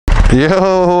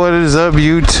Yo, what is up,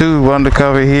 YouTube?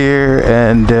 Undercover here,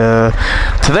 and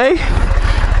today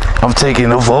I'm taking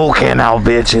the Vulcan out,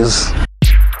 bitches.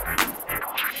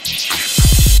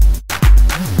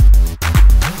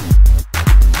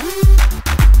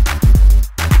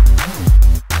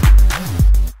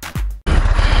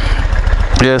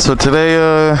 Yeah, so today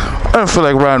I don't feel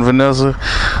like riding Vanessa,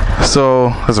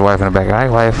 so there's a wife in the back.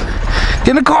 Alright, wife,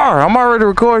 get in the car. I'm already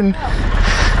recording.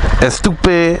 That's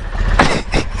stupid.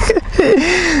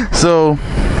 So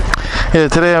yeah,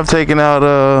 today I'm taking out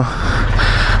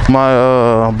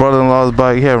my brother-in-law's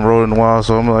bike. He haven't rode in a while,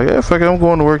 so I'm like, yeah, fuck it, I'm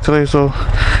going to work today, so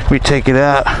we take it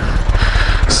out.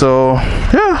 So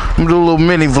yeah, I'm gonna do a little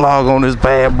mini vlog on this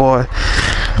bad boy.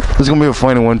 It's gonna be a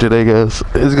funny one today, guys.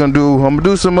 I'm gonna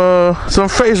do some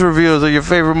face reveals of your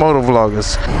favorite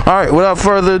motovloggers. All right, without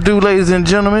further ado, ladies and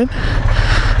gentlemen,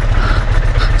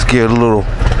 let's get a little.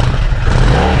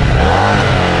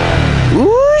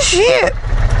 Ooh, shit.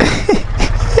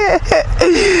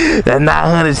 That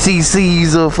 900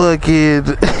 cc's of fucking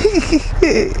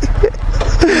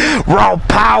raw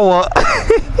power.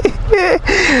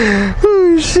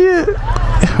 Oh shit.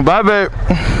 Bye, babe.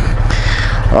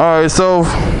 All right, so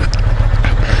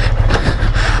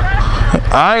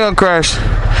I ain't gonna crash.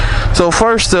 So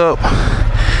first up,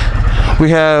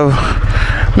 we have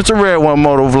Mr. Red One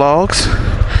Motovlogs.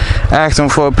 Asked him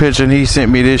for a picture and he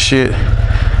sent me this shit.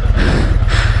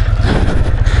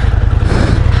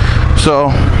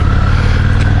 So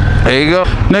there you go.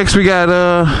 Next we got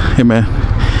hey man.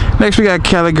 Next we got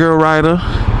Cali Girl Rider.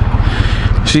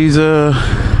 She's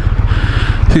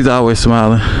always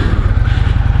smiling.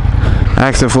 I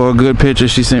asked her for a good picture.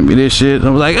 She sent me this shit. I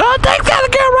was like, oh, thanks, Cali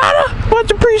Girl Rider.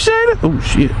 Much appreciated. Oh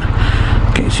shit.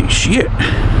 Can't see shit.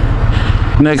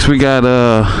 Next we got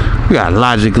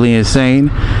Logically Insane.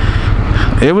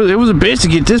 It was a bitch to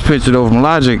get this picture though from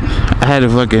Logic. I had to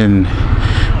fucking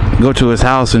go to his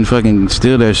house and fucking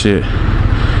steal that shit.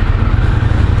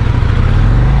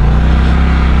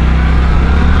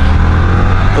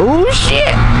 Oh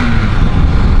shit.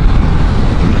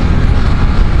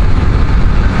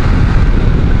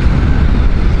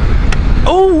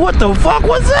 Oh, what the fuck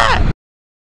was that?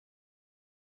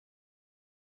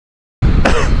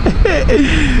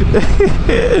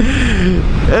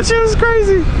 That shit was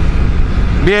crazy.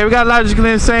 Yeah, we got Logically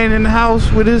Insane in the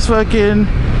house with his fucking,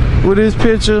 with his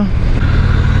picture.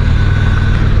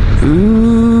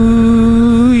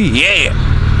 Ooh, yeah.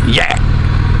 Yeah.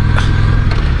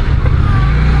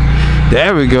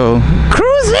 There we go.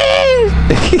 Cruising.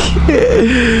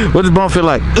 What does bump feel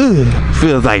like? Ugh,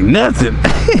 feels like nothing.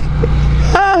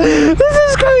 This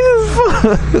is crazy as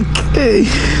fuck.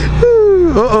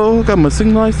 Uh-oh, got my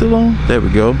signal light still on? There we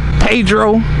go.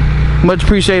 Pedro, much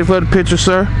appreciated for the picture,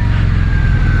 sir.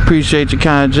 Appreciate your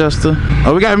kind gesture.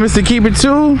 Oh, we got Mr. Keep It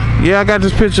too. Yeah, I got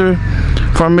this picture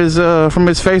from his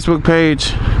Facebook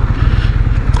page.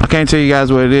 I can't tell you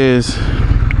guys what it is.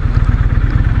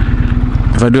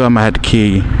 If I do, I might have to kill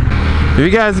you. If you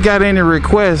guys got any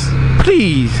requests,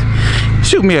 please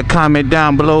shoot me a comment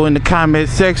down below in the comment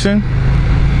section.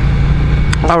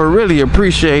 I would really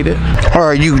appreciate it.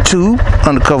 Alright, YouTube,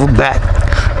 undercover back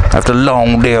after a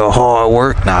long day of hard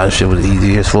work. Nah, this shit was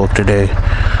easy as fuck today.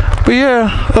 But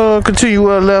yeah, continue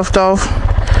where I left off.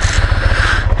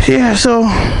 Yeah, so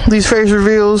these face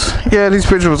reveals, yeah, these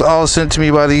pictures was all sent to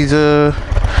me by these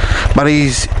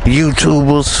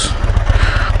YouTubers.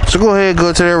 So go ahead,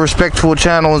 go to their respectful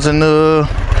channels and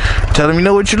tell them you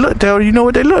know what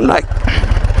they look like.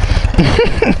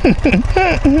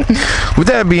 With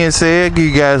that being said, give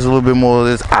you guys a little bit more of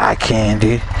this eye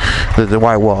candy. The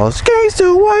white walls,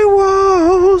 gangsta white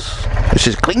walls. It's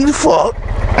just clean as fuck.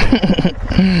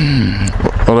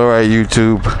 Well, alright,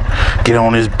 YouTube, get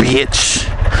on this bitch,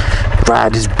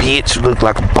 ride this bitch, look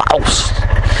like a boss,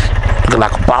 look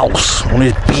like a boss on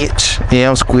this bitch. Yeah,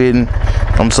 I'm squidding,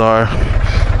 I'm sorry.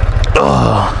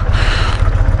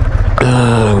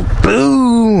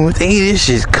 Boom, dang, this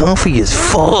shit's comfy as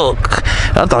fuck.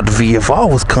 I thought the VFR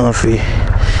was comfy.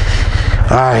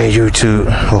 Alright, YouTube.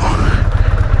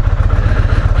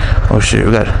 Oh shit,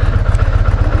 we got,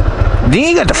 then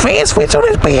you got the fan switch on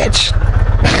this bitch.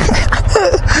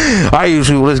 Alright,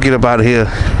 YouTube, let's get up out of here.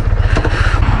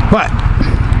 But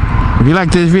if you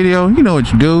like this video, you know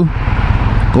what you do.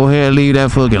 Go ahead and leave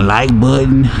that fucking like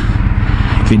button.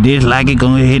 If you dislike it,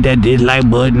 go ahead and hit that dislike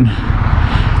button.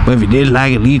 But if you did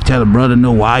like it, at least tell a brother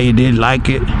know why you did like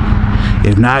it.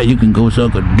 If not, you can go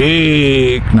suck a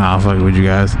dick. Nah, I'm fucking with you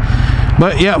guys.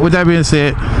 But yeah, with that being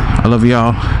said, I love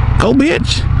y'all. Go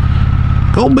bitch.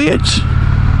 Go bitch.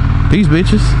 Peace,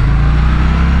 bitches.